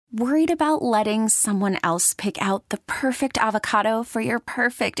Worried about letting someone else pick out the perfect avocado for your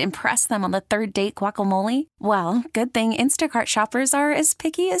perfect impress them on the third date guacamole? Well, good thing Instacart shoppers are as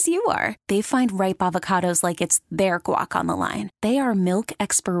picky as you are. They find ripe avocados like it's their guac on the line. They are milk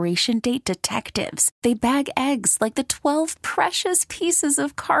expiration date detectives. They bag eggs like the 12 precious pieces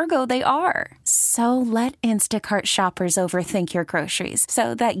of cargo they are. So let Instacart shoppers overthink your groceries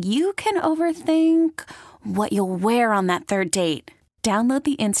so that you can overthink what you'll wear on that third date. Download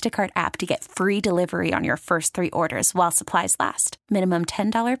the Instacart app to get free delivery on your first 3 orders while supplies last. Minimum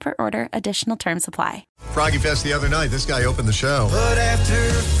 $10 per order. Additional terms apply. Froggy Fest the other night. This guy opened the show. But after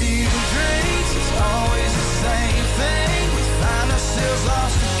a few drinks, it's always the same thing. We find ourselves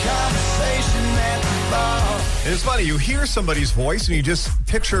lost in conversation at the bar. And it's funny, you hear somebody's voice and you just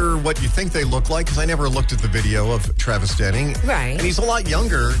picture what you think they look like, because I never looked at the video of Travis Denning. Right. And he's a lot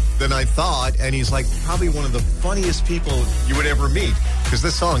younger than I thought, and he's like probably one of the funniest people you would ever meet, because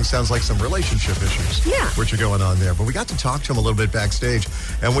this song sounds like some relationship issues. Yeah. Which are going on there. But we got to talk to him a little bit backstage,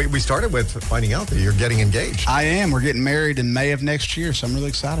 and we started with finding out that you're getting engaged. I am. We're getting married in May of next year, so I'm really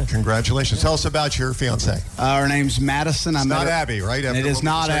excited. Congratulations. Tell us about your fiancée. Her name's Madison. It's not Abby, right? It is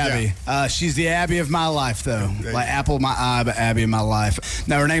not Abby. Yeah. She's the Abby of my life, though. Like apple of my eye, but Abby of my life.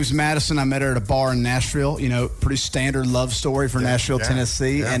 No, her name's Madison. I met her at a bar in Nashville. You know, pretty standard love story for Nashville,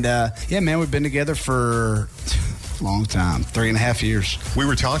 Tennessee. Yeah. And, man, we've been together for a long time, 3.5 years. We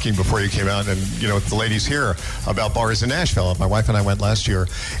were talking before you came out, and, with the ladies here about bars in Nashville. My wife and I went last year,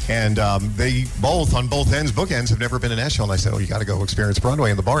 and they both, on both ends, bookends, have never been to Nashville. And I said, you got to go experience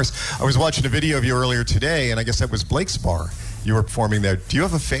Broadway in the bars. I was watching a video of you earlier today, and I guess that was Blake's bar. You were performing there. Do you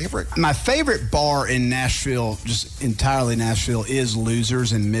have a favorite? My favorite bar in Nashville, just entirely Nashville, is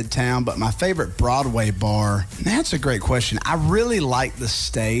Losers in Midtown. But my favorite Broadway bar, that's a great question. I really like the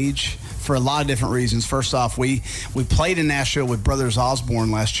Stage for a lot of different reasons. First off, we played in Nashville with Brothers Osborne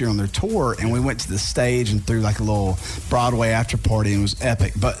last year on their tour, and we went to the Stage and threw like a little Broadway after party, and it was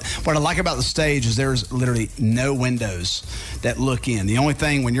epic. But what I like about the Stage is there's literally no windows that look in. The only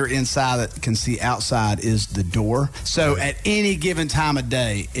thing when you're inside that can see outside is the door. So at any given time of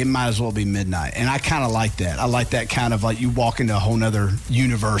day, it might as well be midnight. And I kind of like that. I like that kind of like you walk into a whole nother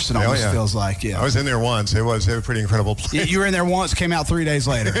universe, it almost feels like. Yeah. I was in there once. It was a pretty incredible place. You were in there once, came out 3 days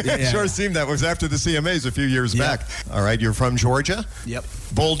later. It sure seemed that was after the CMAs a few years back. All right, you're from Georgia? Yep.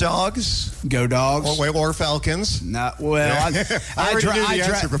 Bulldogs? Go Dogs. Or Falcons? Not well.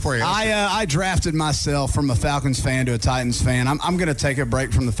 I drafted myself from a Falcons fan to a Titans fan. I'm going to take a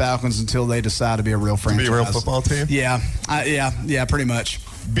break from the Falcons until they decide to be a real franchise. To be a real football team? Yeah, pretty much.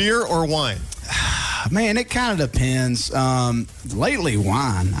 Beer or wine? Man, it kind of depends. Lately,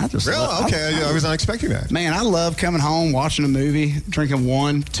 wine. I was not expecting that. Man, I love coming home, watching a movie, drinking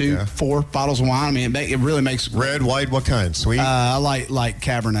 1, 2, 4 bottles of wine. I mean, it really makes... Red, white, what kind? Sweet? I like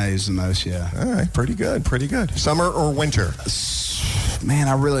Cabernets the most, yeah. All right, pretty good. Summer or winter? Man,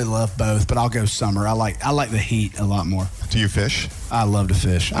 I really love both, but I'll go summer. I like the heat a lot more. Do you fish? I love to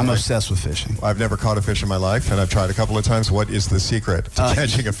fish. I'm obsessed with fishing. I've never caught a fish in my life, and I've tried a couple of times. What is the secret to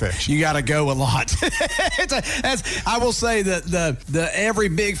catching a fish? You got to go a lot. I will say that the every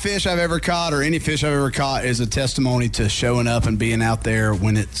big fish I've ever caught or any fish I've ever caught is a testimony to showing up and being out there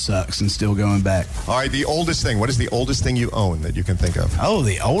when it sucks and still going back. All right, the oldest thing. What is the oldest thing you own that you can think of? Oh,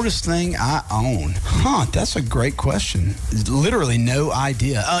 the oldest thing I own. That's a great question. Literally no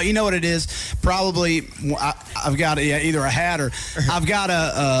idea. You know what it is? Probably I've got either a hat or I've got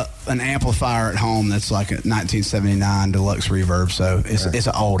an amplifier at home that's like a 1979 deluxe reverb, so it's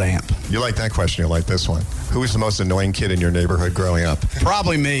an old amp. You like that question? You like this one? Who was the most annoying kid in your neighborhood growing up?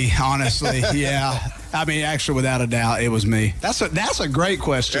 Probably me, honestly. Yeah. I mean, actually, without a doubt, it was me. That's a great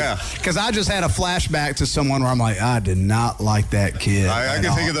question. Yeah. Because I just had a flashback to someone where I'm like, I did not like that kid. I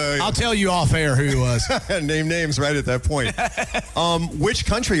can think of the... I'll tell you off air who he was. Name names right at that point. Which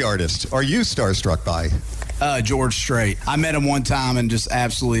country artist are you starstruck by? George Strait. I met him one time and just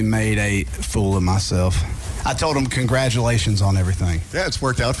absolutely made a fool of myself. I told him congratulations on everything. Yeah, it's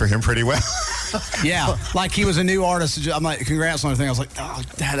worked out for him pretty well. Yeah, like he was a new artist. I'm like, congrats on everything. I was like, oh,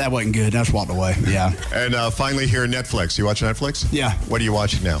 that wasn't good. I just walked away. Yeah. And finally here, Netflix. You watch Netflix? Yeah. What are you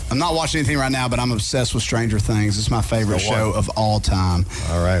watching now? I'm not watching anything right now, but I'm obsessed with Stranger Things. It's my favorite show of all time.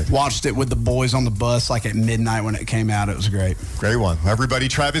 All right. Watched it with the boys on the bus like at midnight when it came out. It was great. Great one. Everybody,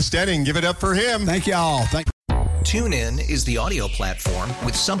 Travis Denning, give it up for him. Thank y'all. TuneIn is the audio platform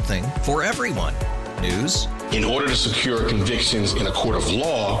with something for everyone. News. In order to secure convictions in a court of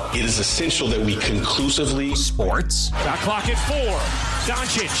law, it is essential that we conclusively. Sports. Got clock at 4.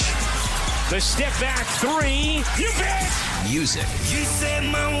 Doncic. The step back 3. You bet. Music. You set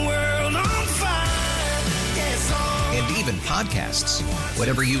my world on fire. Yes, and even podcasts.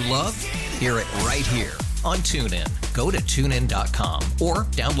 Whatever you love, hear it right here on TuneIn. Go to TuneIn.com or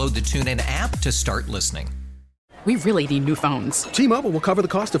download the TuneIn app to start listening. We really need new phones. T-Mobile will cover the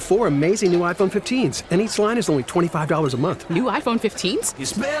cost of 4 amazing new iPhone 15s, and each line is only $25 a month. New iPhone 15s?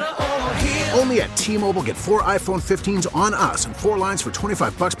 It's better over here. Only at T-Mobile, get 4 iPhone 15s on us and 4 lines for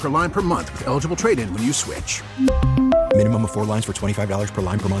 $25 per line per month with eligible trade-in when you switch. Minimum of 4 lines for $25 per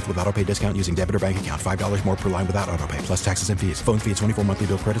line per month with autopay discount using debit or bank account. $5 more per line without autopay, plus taxes and fees. Phone fee at 24 monthly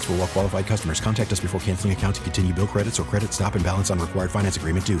bill credits for well-qualified customers. Contact us before canceling account to continue bill credits or credit stop and balance on required finance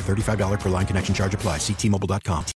agreement due. $35 per line connection charge applies. See T-Mobile.com.